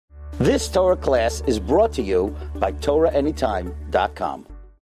This Torah class is brought to you by TorahAnytime.com.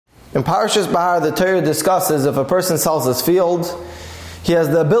 In Parashat Behar, the Torah discusses if a person sells his field, he has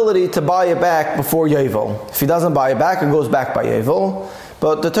the ability to buy it back before Yovel. If he doesn't buy it back, it goes back by Yovel.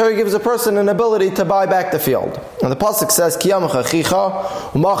 But the Torah gives a person an ability to buy back the field. And the pasuk says, "Kiyam chachicha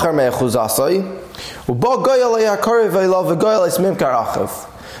u'machar me'echuzasai u'ba goyal ha'karev elav v'goyal esmimkar achiv."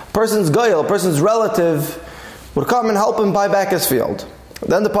 A person's goyal, a person's relative, would come and help him buy back his field.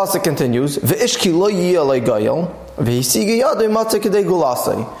 Then the pasuk continues, "V'ishki lo yiyalei goyal v'hisigi yadei matzah kedei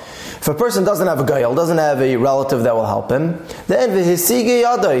gulasai." If a person doesn't have a goyal, doesn't have a relative that will help him, then v'hisigi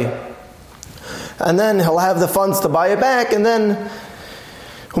yadei, and then he'll have the funds to buy it back, and then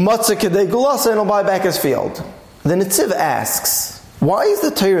and he'll buy back his field. The Netziv asks, why is the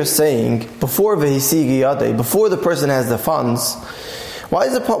Torah saying before v'hisigi yadei, before the person has the funds? Why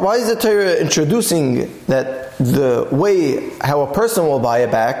is the Torah introducing that the way how a person will buy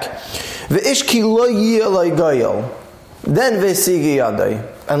it back? V'ishki lo yiyalei goyal, then v'hisigi yadei.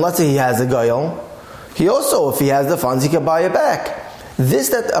 And let's say he has a goyal, he also, if he has the funds, he can buy it back. This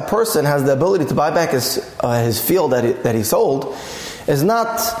that a person has the ability to buy back his field that he sold is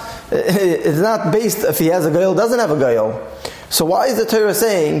not based if he has a goyal, doesn't have a goyal. So why is the Torah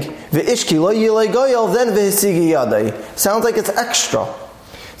saying v'ishki lo yilei goyal then v'hisigi yadei? Sounds like it's extra.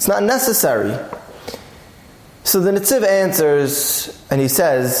 It's not necessary. So the Netziv answers, and he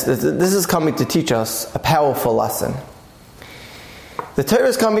says that this is coming to teach us a powerful lesson. The Torah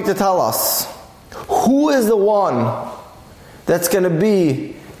is coming to tell us who is the one that's going to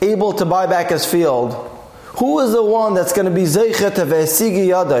be able to buy back his field. Who is the one that's going to be zeichet v'hisigi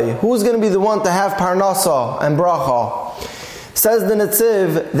yadei? Who's going to be the one to have parnasa and bracha? Says the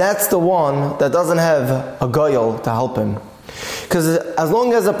Netziv, that's the one that doesn't have a goyal to help him. Because as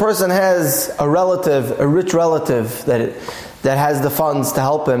long as a person has a relative, a rich relative that has the funds to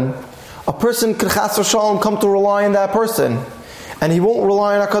help him, a person could chas v'shalom come to rely on that person, and he won't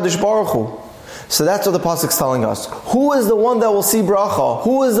rely on HaKadosh Baruch Hu. So that's what the pasuk is telling us. Who is the one that will see bracha?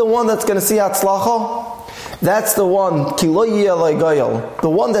 Who is the one that's going to see atzlacha? That's the one, ki lo yiyalei goyal, the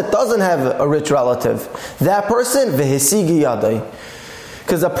one that doesn't have a rich relative. That person, v'hisigi yadei.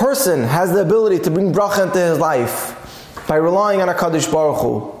 Because a person has the ability to bring bracha into his life by relying on HaKadosh Baruch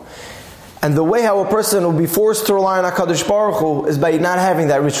Hu. And the way how a person will be forced to rely on HaKadosh Baruch Hu is by not having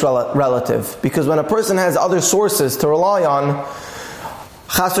that rich relative. Because when a person has other sources to rely on,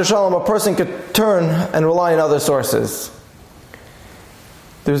 chas v'shalom, a person could turn and rely on other sources.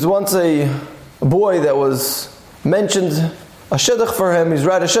 There's once a boy that was mentioned, a shidduch for him, he's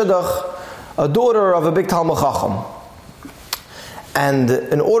read a shidduch, a daughter of a big Talmud Chacham. And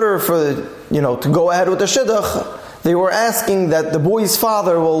in order for, to go ahead with the shidduch, they were asking that the boy's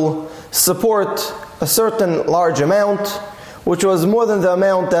father will support a certain large amount, which was more than the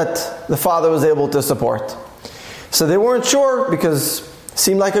amount that the father was able to support. So they weren't sure, because it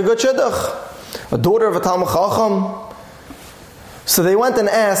seemed like a good shidduch, a daughter of a Talmud Chacham. So they went and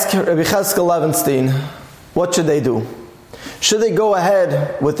asked Rabbi Avrohom Ebstein, what should they do? Should they go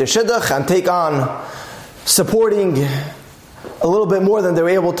ahead with the shidduch and take on supporting a little bit more than they were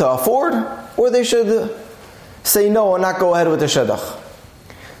able to afford? Or they should say no and not go ahead with the shidduch?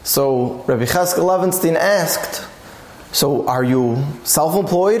 So Rabbi Avrohom Ebstein asked, so are you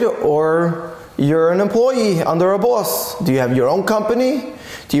self-employed or you're an employee under a boss? Do you have your own company?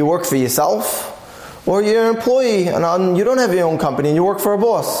 Do you work for yourself? Or you're an employee and you don't have your own company and you work for a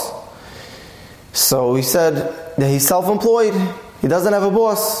boss? So he said that he's self-employed, he doesn't have a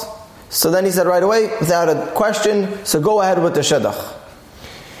boss. So then he said right away, without a question, so go ahead with the shidduch.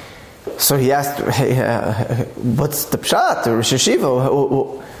 So he asked, what's the pshat, Rosh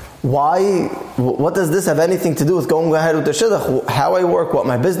Hashiva? Why, what does this have anything to do with going ahead with the shidduch? How I work, what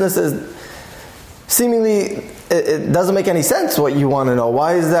my business is? Seemingly, it doesn't make any sense what you want to know.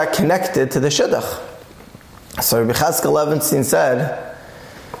 Why is that connected to the shidduch? So Rabbi Avrohom Ebstein said,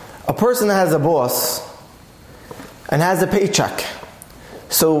 a person that has a boss and has a paycheck,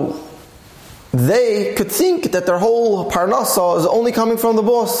 so they could think that their whole parnasa is only coming from the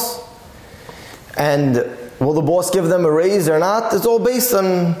boss. And will the boss give them a raise or not? It's all based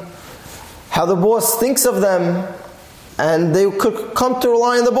on how the boss thinks of them. And they could come to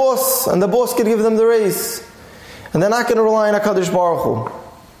rely on the boss, and the boss could give them the raise. And they're not going to rely on HaKadosh Baruch Hu.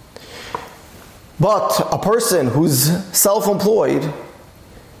 But a person who's self-employed,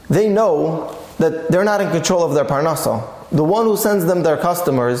 they know that they're not in control of their parnasa. The one who sends them their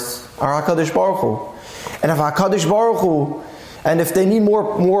customers are HaKadosh Baruch Hu. And if HaKadosh Baruch Hu, and if they need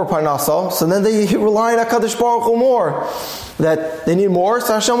more parnasa, so then they rely on HaKadosh Baruch Hu more. That they need more,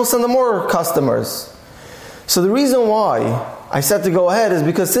 so Hashem will send them more customers. So the reason why I said to go ahead is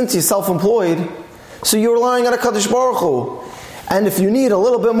because since you're self-employed, so you're relying on HaKadosh Baruch Hu. And if you need a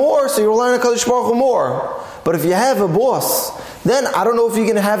little bit more, so you're relying on HaKadosh Baruch Hu more. But if you have a boss, then I don't know if you're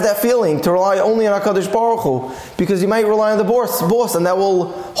going to have that feeling to rely only on HaKadosh Baruch Hu, because you might rely on the boss, and that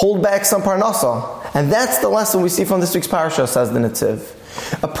will hold back some parnasa. And that's the lesson we see from this week's parasha, says the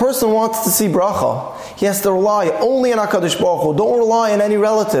Netziv. A person wants to see bracha. He has to rely only on HaKadosh Baruch Hu. Don't rely on any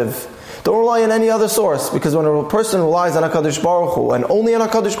relative. Don't rely on any other source, because when a person relies on HaKadosh Baruch Hu and only on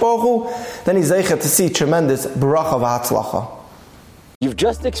HaKadosh Baruch Hu, then he's zeichet to see tremendous bracha v'hatzlacha. You've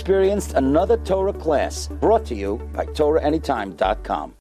just experienced another Torah class brought to you by TorahAnytime.com.